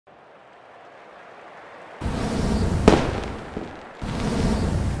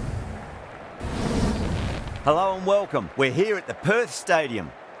Hello and welcome. We're here at the Perth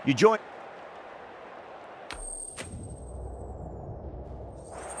Stadium. You join...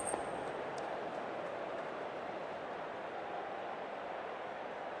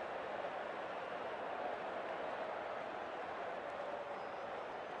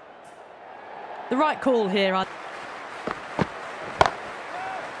 The right call here.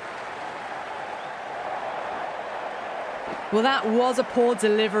 Well, that was a poor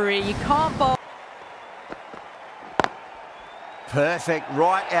delivery. You can't bowl. Perfect,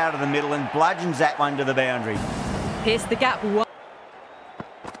 right out of the middle and bludgeons that one to the boundary. Pierced the gap.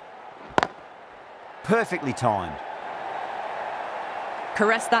 Perfectly timed.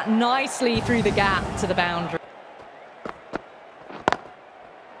 Caressed that nicely through the gap to the boundary.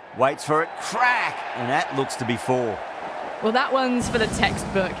 Waits for it, crack, and that looks to be 4. Well, that one's for the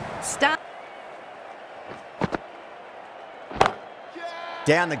textbook.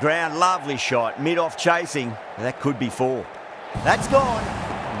 Down the ground, lovely shot, mid-off chasing. That could be 4. That's gone.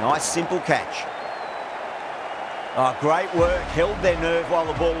 Nice, simple catch. Oh, great work. Held their nerve while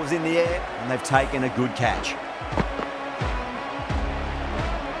the ball was in the air, and they've taken a good catch.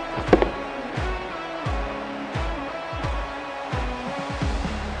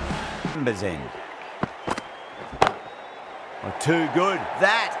 End. Oh, too good.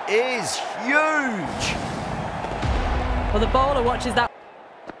 That is huge. Well, the bowler watches that.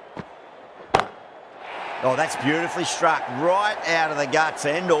 Oh, that's beautifully struck. Right out of the guts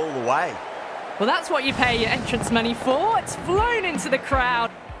end all the way. Well, that's what you pay your entrance money for. It's flown into the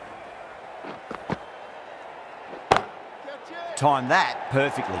crowd. Time that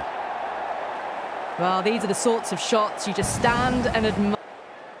perfectly. Well, these are the sorts of shots you just stand and admire.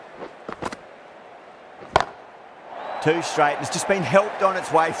 2 straight. It's just been helped on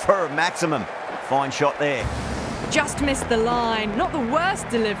its way for a maximum. Fine shot there. Just missed the line. Not the worst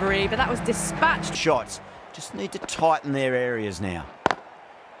delivery, but that was dispatched. Shots. Just need to tighten their areas now.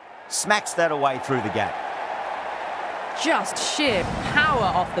 Smacks that away through the gap. Just sheer power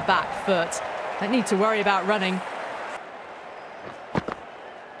off the back foot. Don't need to worry about running.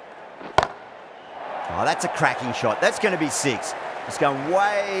 Oh, that's a cracking shot. That's going to be 6. It's going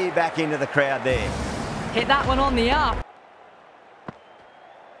way back into the crowd there. Hit that one on the up.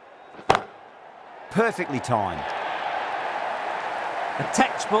 Perfectly timed. A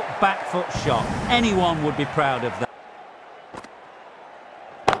textbook back foot shot. Anyone would be proud of that.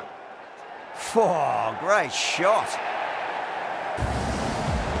 Oh, great shot.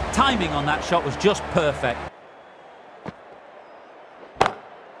 Timing on that shot was just perfect.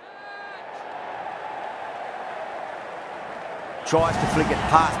 Tries to flick it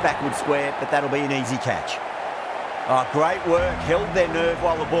past backward square, but that'll be an easy catch. Oh, great work. Held their nerve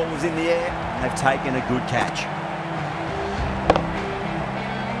while the ball was in the air. And they've taken a good catch.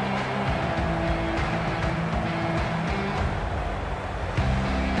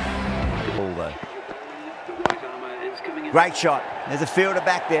 Ball though. Great shot. There's a fielder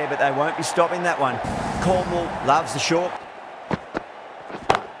back there, but they won't be stopping that one. Cornwall loves the short.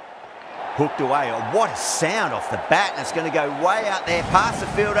 Hooked away. Oh, what a sound off the bat. And it's going to go way out there past the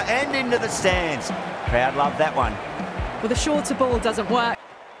fielder and into the stands. Crowd love that one. Well, the shorter ball doesn't work.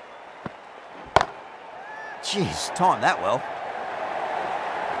 Jeez, timed that well.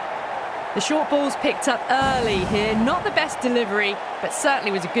 The short ball's picked up early here. Not the best delivery, but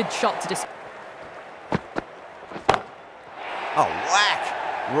certainly was a good shot to display. Oh,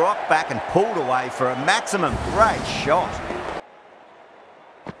 whack. Rocked back and pulled away for a maximum. Great shot.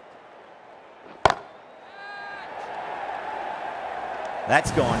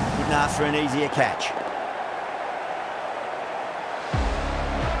 That's gone. Couldn't ask for an easier catch.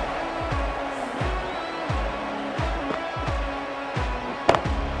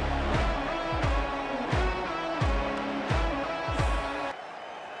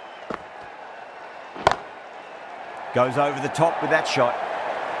 Goes over the top with that shot.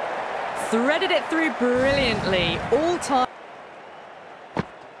 Threaded it through brilliantly. All time.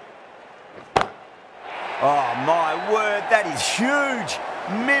 Oh, my word, that is huge.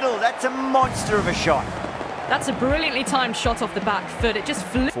 Middle, that's a monster of a shot. That's a brilliantly timed shot off the back foot. It just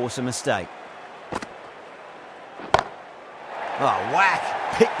flew. Force a mistake. Oh, whack.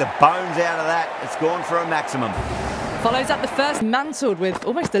 Pick the bones out of that. It's gone for a maximum. Follows up the first, mantled with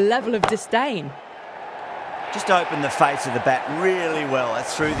almost a level of disdain. Just opened the face of the bat really well.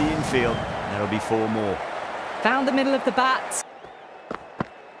 That's through the infield. That'll be 4 more. Found the middle of the bat.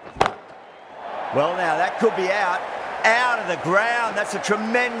 Well, now, that could be out. Out of the ground. That's a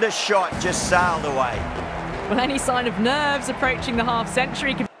tremendous shot. Just sailed away. Well, any sign of nerves approaching the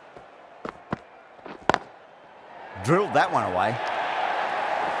half-century could... Drilled that one away.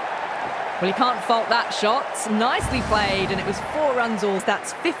 Well, you can't fault that shot. Nicely played, and it was 4 runs all.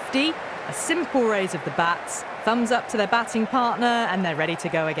 That's 50. A simple raise of the bats. Thumbs up to their batting partner, and they're ready to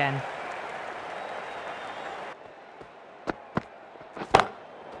go again.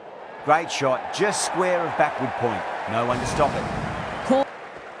 Great shot, just square of backward point. No one to stop it. Call.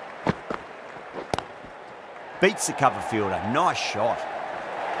 Beats the cover fielder. Nice shot.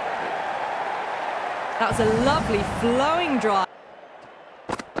 That was a lovely flowing drive.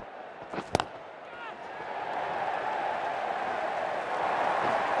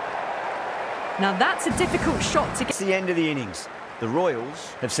 Now that's a difficult shot to get. It's the end of the innings. The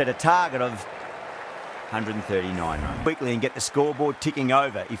Royals have set a target of 139 runs. Quickly and get the scoreboard ticking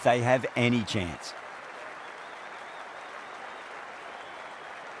over if they have any chance.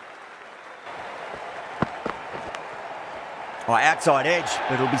 Oh, outside edge,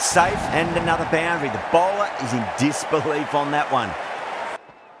 but it'll be safe and another boundary. The bowler is in disbelief on that one.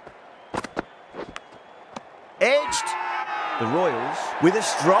 Edged. The Royals with a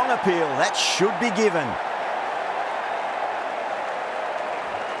strong appeal. That should be given.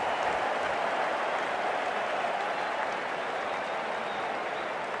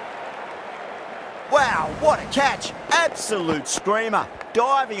 Wow, what a catch. Absolute screamer.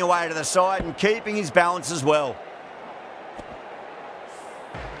 Diving away to the side and keeping his balance as well.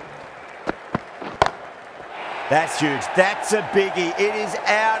 That's huge. That's a biggie. It is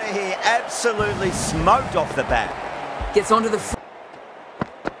out of here. Absolutely smoked off the bat. Gets onto the...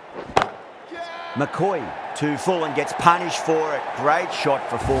 McCoy, too full and gets punished for it. Great shot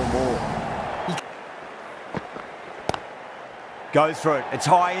for 4 more. Goes for it. It's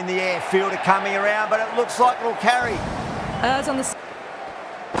high in the air. Fielder coming around, but it looks like it'll carry. It's on the...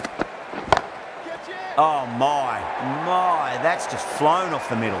 Oh, my. That's just flown off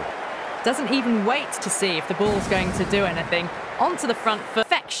the middle. Doesn't even wait to see if the ball's going to do anything. Onto the front foot.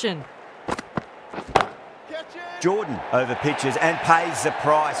 Perfection. Jordan over pitches and pays the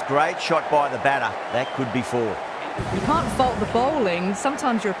price. Great shot by the batter. That could be 4. You can't fault the bowling.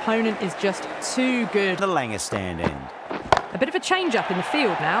 Sometimes your opponent is just too good. The Langer stand end. A bit of a change-up in the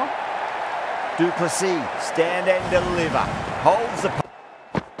field now. Duplessis, stand and deliver. Holds the...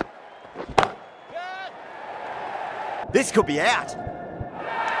 This could be out.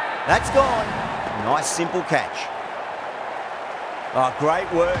 That's gone. Nice simple catch. Oh, great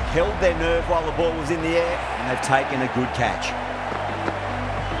work. Held their nerve while the ball was in the air, and they've taken a good catch.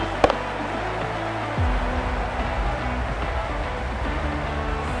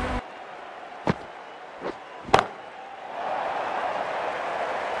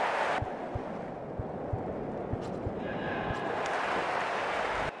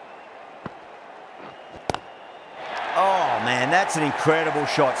 Oh, man, that's an incredible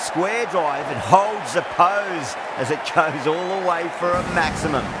shot. Square drive and holds the pose as it goes all the way for a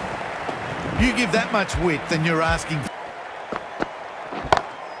maximum. You give that much width and you're asking...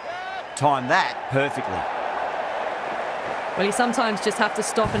 Time that perfectly. Well, you sometimes just have to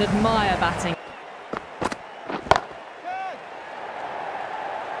stop and admire batting.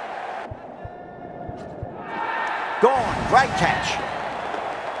 Gone. Great catch.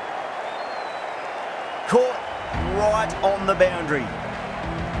 Caught right on the boundary.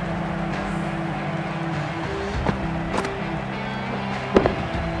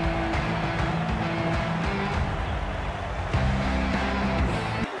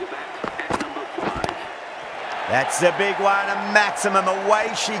 That's a big one, a maximum.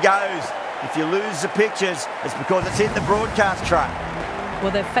 Away she goes. If you lose the pictures, it's because it's hit the broadcast truck.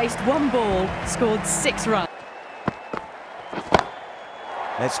 Well, they've faced 1 ball, scored 6 runs.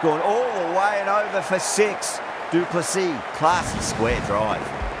 That's gone all the way and over for 6. Duplessis, classy square drive.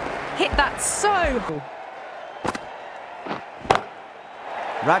 Hit that so...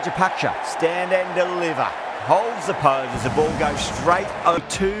 Rajapaksa, stand and deliver. Holds the pose as the ball goes straight. Oh,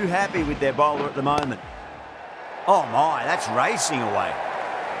 too happy with their bowler at the moment. Oh my, that's racing away.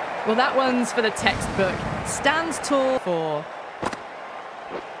 Well, that one's for the textbook. Stands tall for...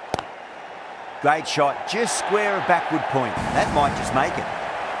 Great shot, just square of backward point. That might just make it.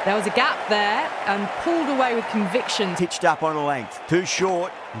 There was a gap there and pulled away with conviction. Pitched up on a length, too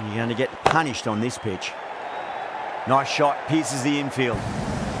short, and you're going to get punished on this pitch. Nice shot, pierces the infield.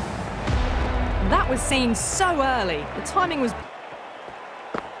 That was seen so early. The timing was...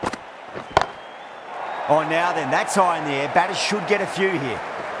 Oh, now then, that's high in the air. Batters should get a few here.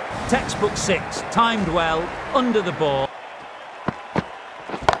 Textbook 6, timed well, under the ball.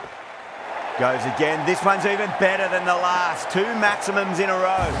 Goes again. This one's even better than the last. 2 maximums in a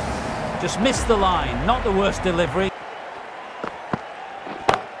row. Just missed the line, not the worst delivery.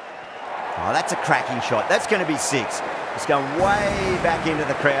 Oh, that's a cracking shot. That's going to be 6. It's going way back into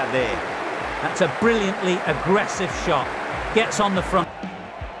the crowd there. That's a brilliantly aggressive shot. Gets on the front.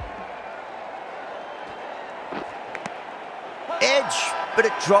 Edge, but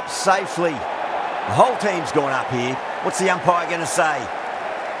it drops safely. The whole team's gone up here. What's the umpire going to say?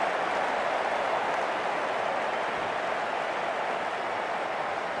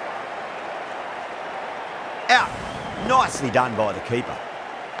 Out. Nicely done by the keeper.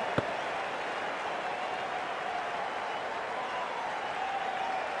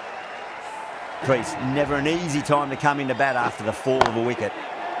 Crease, never an easy time to come into bat after the fall of a wicket.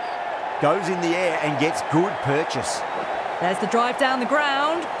 Goes in the air and gets good purchase. There's the drive down the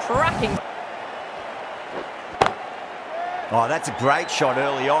ground, tracking. Oh, that's a great shot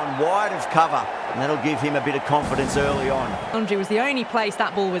early on, wide of cover, and that'll give him a bit of confidence early on. Boundary was the only place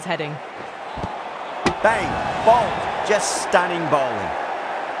that ball was heading. Bang, bowled, just stunning bowling.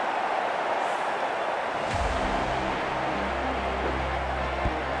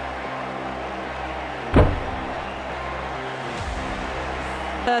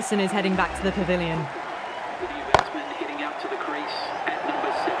 Person is heading back to the pavilion. The new batsman heading out to the crease at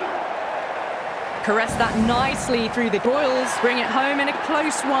number 7. Caress that nicely through the Royals, bring it home in a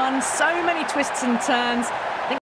close one. So many twists and turns.